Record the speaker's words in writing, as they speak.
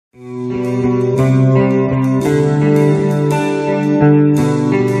Hello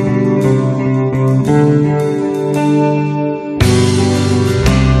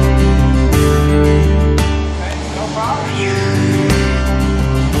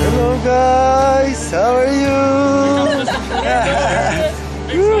guys, how are you?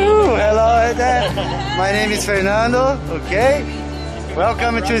 Hello there. My name is Fernando, okay?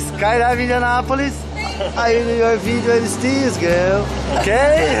 Welcome to Skydive Indianapolis. I do your video and steals, girl.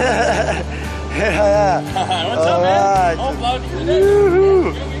 Okay? What's up, man? I'm vlogging today.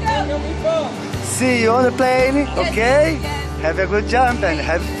 See you on the plane, okay? Have a good jump and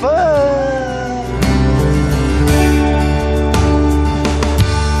have fun.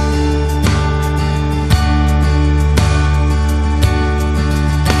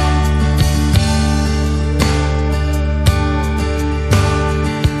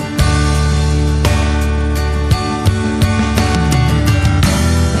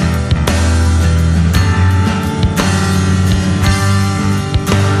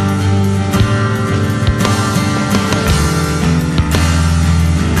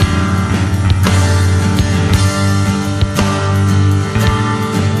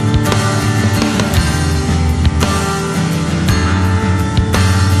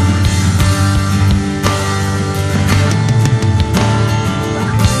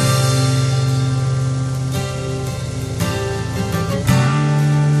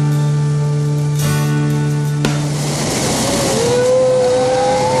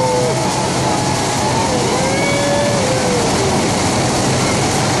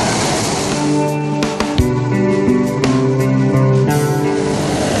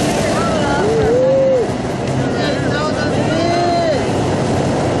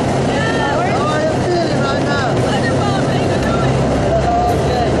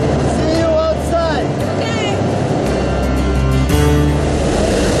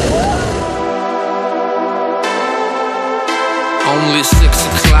 Only 6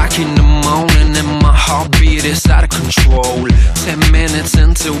 o'clock in the morning and my heartbeat is out of control. 10 minutes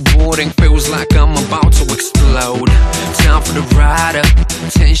into boarding, feels like I'm about to explode. Time for the rider,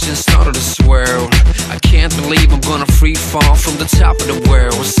 tension started to swirl. I can't believe I'm gonna free fall from the top of the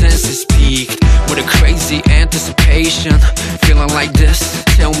world. Senses peaked with a crazy anticipation. Feeling like this,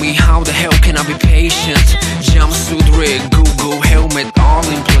 tell me how the hell can I be patient? Jumpsuit rig, Google helmet all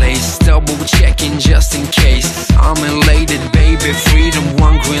in place. Double checking just in case. I'm elated, baby, freedom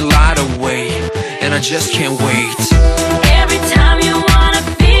one green light away, and I just can't wait. Every time you wanna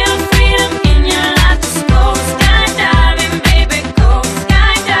feel freedom in your life, just go skydiving, baby, go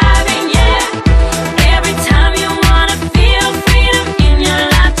skydiving, yeah. Every time you wanna feel freedom in your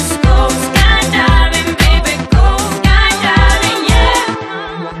life, just go skydiving, baby, go skydiving, yeah.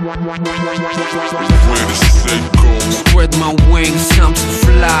 Spread my wings, time to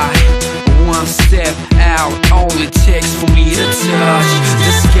fly. One step out, all it takes for me to touch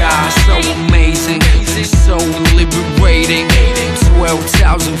the sky. So amazing, so liberating.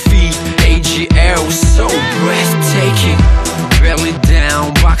 12,000 feet, AGL, so breathtaking. Belly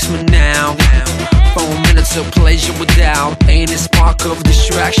down, box me now. 4 minutes of pleasure without any spark of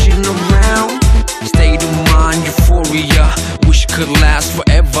distraction around. State of mind, euphoria, wish it could last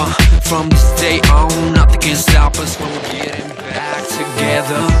forever. From this day on, nothing can stop us when we're getting back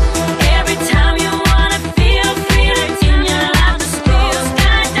together. Every time you wanna feel freedom in your life, just go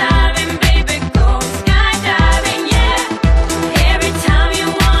skydiving, baby, go skydiving, yeah. Every time you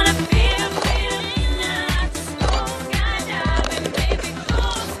wanna feel freedom in your life, just go skydiving, baby, go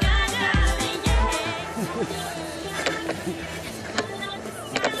skydiving,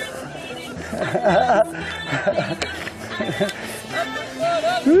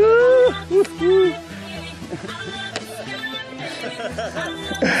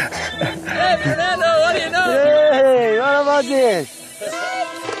 Hey, Fernando, what do you know? Hey, what about this?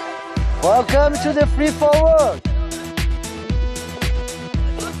 Welcome to the free fall world.